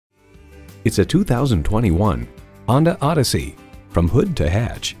It's a 2021 Honda Odyssey. From hood to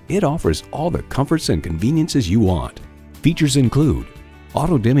hatch, it offers all the comforts and conveniences you want. Features include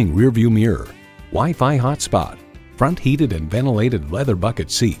auto-dimming rearview mirror, Wi-Fi hotspot, front heated and ventilated leather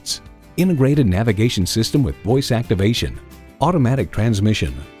bucket seats, integrated navigation system with voice activation, automatic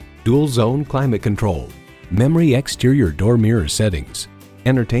transmission, dual zone climate control, memory exterior door mirror settings,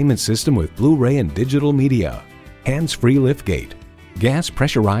 entertainment system with Blu-ray and digital media, hands-free liftgate, gas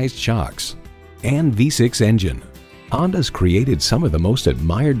pressurized shocks, and V6 engine. Honda's created some of the most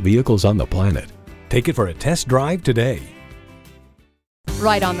admired vehicles on the planet. Take it for a test drive today.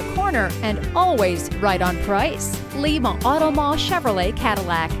 Right on the corner and always right on price. Lima Auto Mall Chevrolet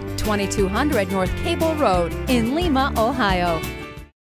Cadillac, 2200 North Cable Road in Lima, Ohio.